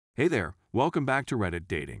Hey there, welcome back to Reddit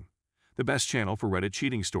Dating, the best channel for Reddit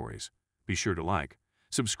cheating stories. Be sure to like,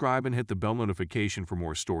 subscribe, and hit the bell notification for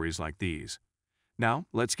more stories like these. Now,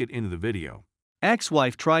 let's get into the video.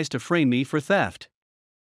 Ex-wife tries to frame me for theft.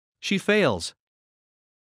 She fails.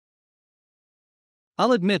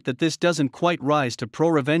 I'll admit that this doesn't quite rise to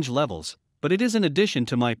pro-revenge levels, but it is in addition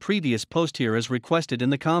to my previous post here as requested in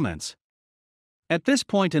the comments. At this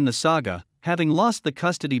point in the saga, having lost the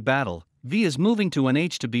custody battle, V is moving to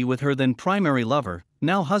NH to be with her then primary lover,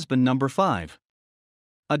 now husband number 5.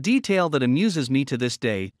 A detail that amuses me to this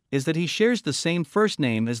day is that he shares the same first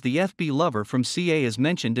name as the FB lover from CA as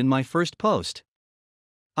mentioned in my first post.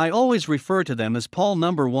 I always refer to them as Paul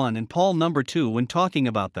number 1 and Paul number 2 when talking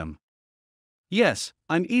about them. Yes,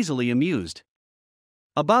 I'm easily amused.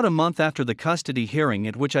 About a month after the custody hearing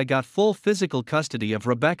at which I got full physical custody of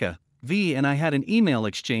Rebecca, V and I had an email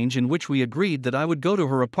exchange in which we agreed that I would go to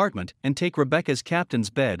her apartment and take Rebecca's captain's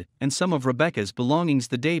bed and some of Rebecca's belongings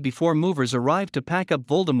the day before movers arrived to pack up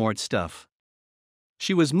Voldemort's stuff.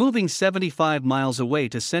 She was moving 75 miles away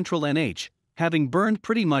to central NH, having burned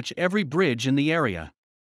pretty much every bridge in the area.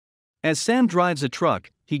 As Sam drives a truck,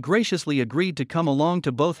 he graciously agreed to come along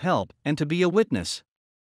to both help and to be a witness.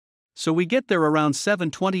 So we get there around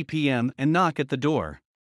 7:20 p.m. and knock at the door.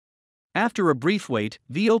 After a brief wait,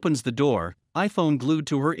 V opens the door, iPhone glued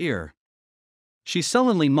to her ear. She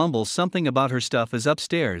sullenly mumbles something about her stuff is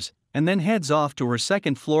upstairs, and then heads off to her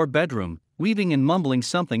second-floor bedroom, weaving and mumbling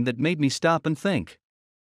something that made me stop and think.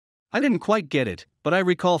 I didn't quite get it, but I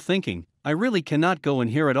recall thinking, I really cannot go in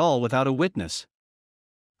here at all without a witness.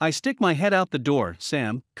 I stick my head out the door.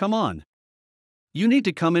 Sam, come on. You need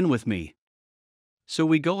to come in with me. So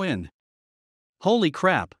we go in. Holy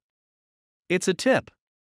crap. It's a tip.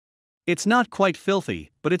 It's not quite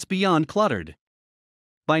filthy, but it's beyond cluttered.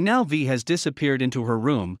 By now V has disappeared into her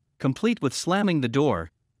room, complete with slamming the door,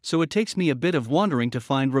 so it takes me a bit of wandering to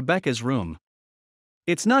find Rebecca's room.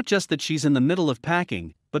 It's not just that she's in the middle of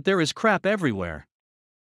packing, but there is crap everywhere.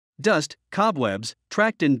 Dust, cobwebs,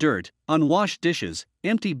 tracked-in dirt, unwashed dishes,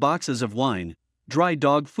 empty boxes of wine, dry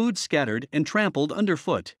dog food scattered and trampled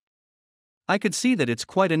underfoot. I could see that it's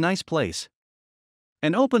quite a nice place.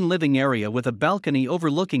 An open living area with a balcony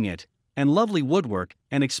overlooking it, and lovely woodwork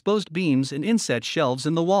and exposed beams and inset shelves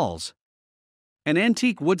in the walls. An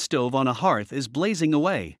antique wood stove on a hearth is blazing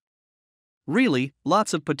away. Really,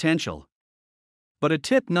 lots of potential. But a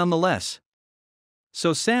tip nonetheless.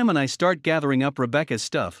 So Sam and I start gathering up Rebecca's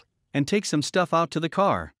stuff, and take some stuff out to the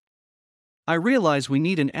car. I realize we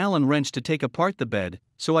need an Allen wrench to take apart the bed,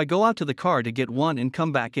 so I go out to the car to get one and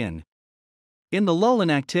come back in. In the lull in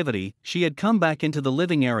activity, she had come back into the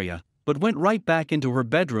living area, but went right back into her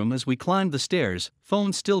bedroom as we climbed the stairs,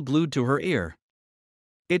 phone still glued to her ear.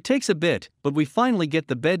 It takes a bit, but we finally get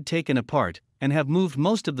the bed taken apart, and have moved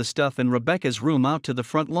most of the stuff in Rebecca's room out to the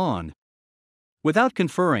front lawn. Without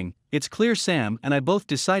conferring, it's clear Sam and I both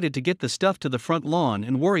decided to get the stuff to the front lawn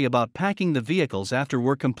and worry about packing the vehicles after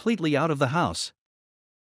we're completely out of the house.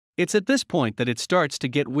 It's at this point that it starts to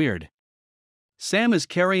get weird. Sam is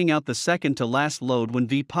carrying out the second-to-last load when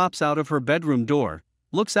V pops out of her bedroom door,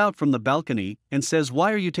 looks out from the balcony, and says,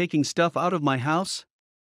 "Why are you taking stuff out of my house?"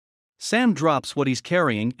 Sam drops what he's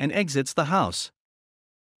carrying and exits the house.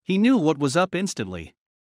 He knew what was up instantly.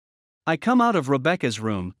 I come out of Rebecca's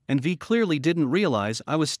room, and V clearly didn't realize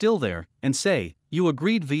I was still there, and say, "You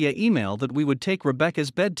agreed via email that we would take Rebecca's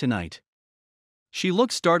bed tonight." She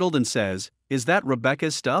looks startled and says, "Is that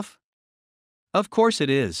Rebecca's stuff?" "Of course it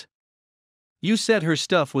is. You said her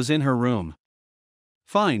stuff was in her room."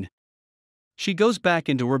 "Fine." She goes back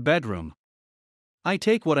into her bedroom. I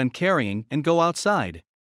take what I'm carrying and go outside.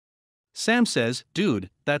 Sam says,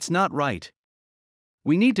 "Dude, that's not right.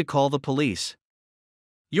 We need to call the police."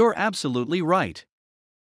 "You're absolutely right."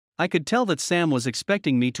 I could tell that Sam was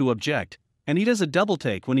expecting me to object, and he does a double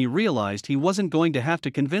take when he realized he wasn't going to have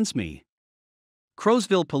to convince me.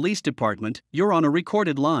 "Crowsville Police Department, you're on a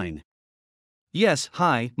recorded line." "Yes,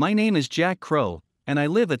 hi, my name is Jack Crow, and I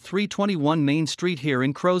live at 321 Main Street here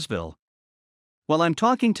in Crowsville." While I'm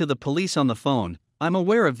talking to the police on the phone, I'm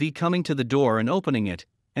aware of V coming to the door and opening it,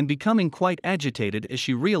 and becoming quite agitated as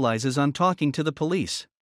she realizes I'm talking to the police.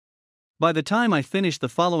 By the time I finish the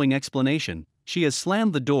following explanation, she has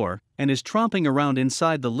slammed the door and is tromping around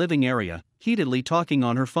inside the living area, heatedly talking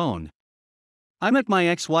on her phone. I'm at my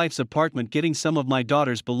ex-wife's apartment getting some of my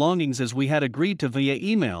daughter's belongings as we had agreed to via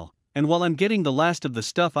email, and while I'm getting the last of the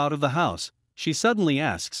stuff out of the house, she suddenly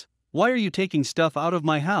asks, "Why are you taking stuff out of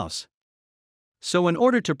my house?" So in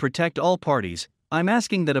order to protect all parties, I'm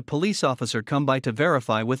asking that a police officer come by to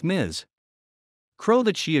verify with Ms. Crow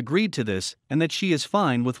that she agreed to this and that she is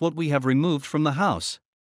fine with what we have removed from the house.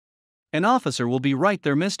 An officer will be right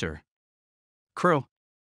there, Mr. Crow.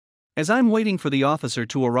 As I'm waiting for the officer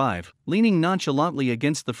to arrive, leaning nonchalantly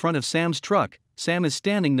against the front of Sam's truck, Sam is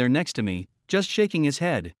standing there next to me, just shaking his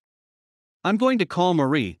head. I'm going to call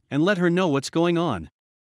Marie and let her know what's going on.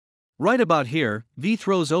 Right about here, V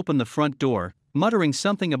throws open the front door, muttering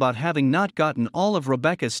something about having not gotten all of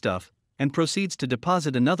Rebecca's stuff, and proceeds to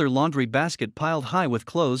deposit another laundry basket piled high with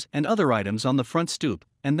clothes and other items on the front stoop,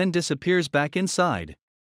 and then disappears back inside.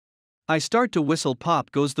 I start to whistle.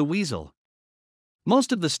 Pop goes the weasel.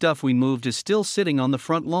 Most of the stuff we moved is still sitting on the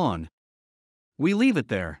front lawn. We leave it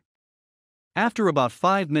there. After about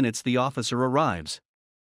 5 minutes, the officer arrives.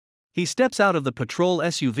 He steps out of the patrol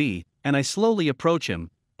SUV, and I slowly approach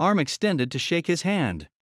him, arm extended to shake his hand.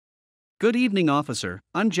 Good evening, officer,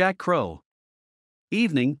 I'm Jack Crow.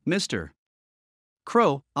 Evening, Mr.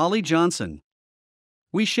 Crow, Ollie Johnson.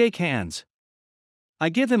 We shake hands. I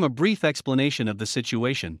give him a brief explanation of the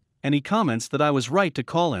situation, and he comments that I was right to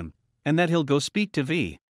call him, and that he'll go speak to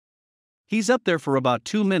V. He's up there for about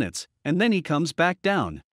 2 minutes, and then he comes back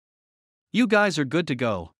down. You guys are good to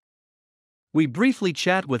go. We briefly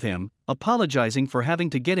chat with him, apologizing for having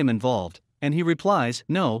to get him involved, and he replies,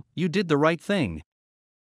 no, you did the right thing.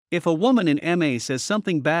 If a woman in MA says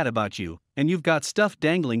something bad about you, and you've got stuff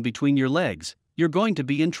dangling between your legs, you're going to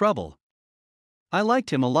be in trouble. I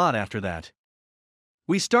liked him a lot after that.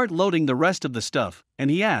 We start loading the rest of the stuff, and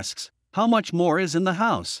he asks, how much more is in the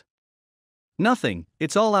house? Nothing,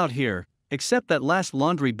 it's all out here, except that last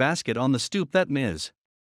laundry basket on the stoop that Ms.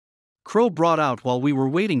 Crow brought out while we were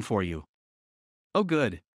waiting for you. Oh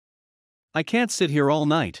good. I can't sit here all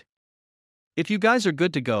night. If you guys are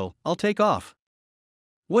good to go, I'll take off.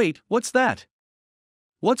 Wait, what's that?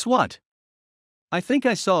 What's what? I think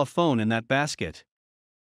I saw a phone in that basket.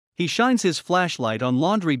 He shines his flashlight on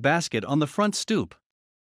laundry basket on the front stoop.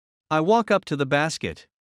 I walk up to the basket.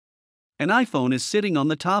 An iPhone is sitting on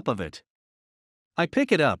the top of it. I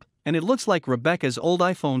pick it up, and it looks like Rebecca's old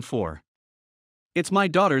iPhone 4. It's my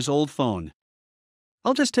daughter's old phone.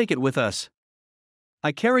 I'll just take it with us.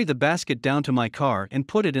 I carry the basket down to my car and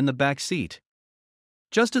put it in the back seat.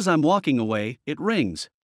 Just as I'm walking away, it rings.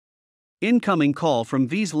 Incoming call from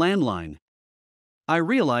V's landline. I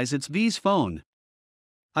realize it's V's phone.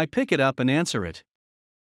 I pick it up and answer it.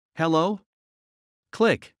 Hello?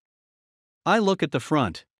 Click. I look at the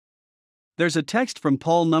front. There's a text from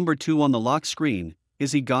Paul number 2 on the lock screen.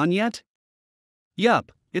 Is he gone yet?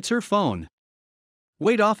 Yup, it's her phone.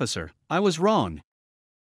 Wait, officer, I was wrong.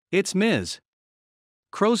 It's Ms.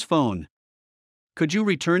 Crow's phone. Could you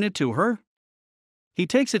return it to her? He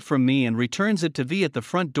takes it from me and returns it to V at the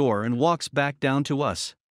front door and walks back down to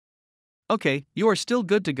us. Okay, you are still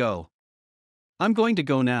good to go. I'm going to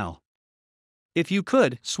go now. If you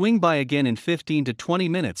could, swing by again in 15 to 20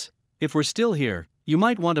 minutes. If we're still here, you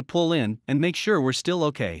might want to pull in and make sure we're still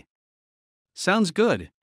okay. Sounds good.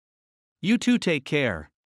 You two take care.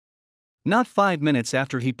 Not 5 minutes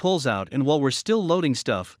after he pulls out, and while we're still loading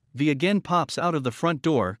stuff, V again pops out of the front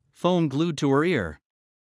door, phone glued to her ear.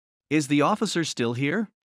 Is the officer still here?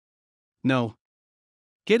 No.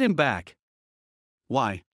 Get him back.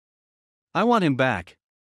 Why? I want him back.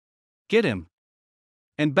 Get him.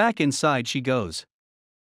 And back inside she goes.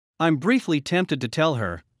 I'm briefly tempted to tell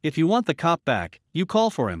her, if you want the cop back, you call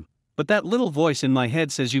for him, but that little voice in my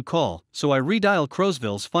head says you call, so I redial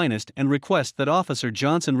Crowsville's finest and request that Officer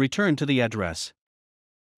Johnson return to the address.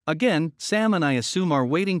 Again, Sam and I assume our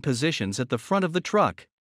waiting positions at the front of the truck.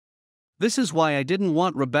 This is why I didn't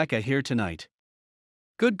want Rebecca here tonight.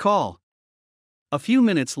 Good call. A few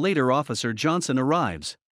minutes later, Officer Johnson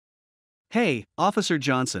arrives. Hey, Officer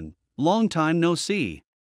Johnson, long time no see.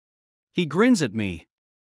 He grins at me.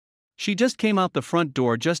 She just came out the front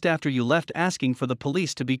door just after you left, asking for the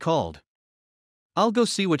police to be called. I'll go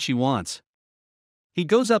see what she wants. He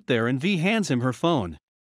goes up there and V hands him her phone.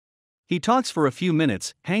 He talks for a few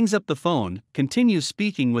minutes, hangs up the phone, continues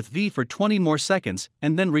speaking with V for 20 more seconds,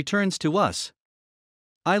 and then returns to us.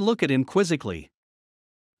 I look at him quizzically.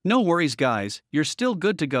 No worries, guys, you're still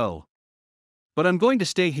good to go. But I'm going to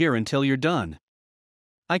stay here until you're done.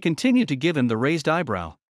 I continue to give him the raised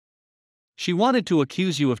eyebrow. She wanted to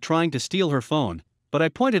accuse you of trying to steal her phone, but I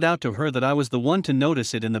pointed out to her that I was the one to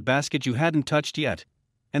notice it in the basket you hadn't touched yet,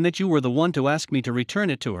 and that you were the one to ask me to return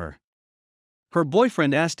it to her. Her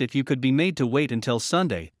boyfriend asked if you could be made to wait until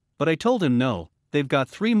Sunday, but I told him no, they've got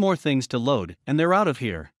 3 more things to load and they're out of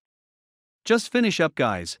here. Just finish up,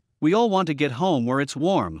 guys, we all want to get home where it's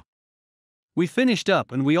warm. We finished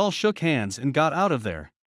up and we all shook hands and got out of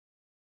there.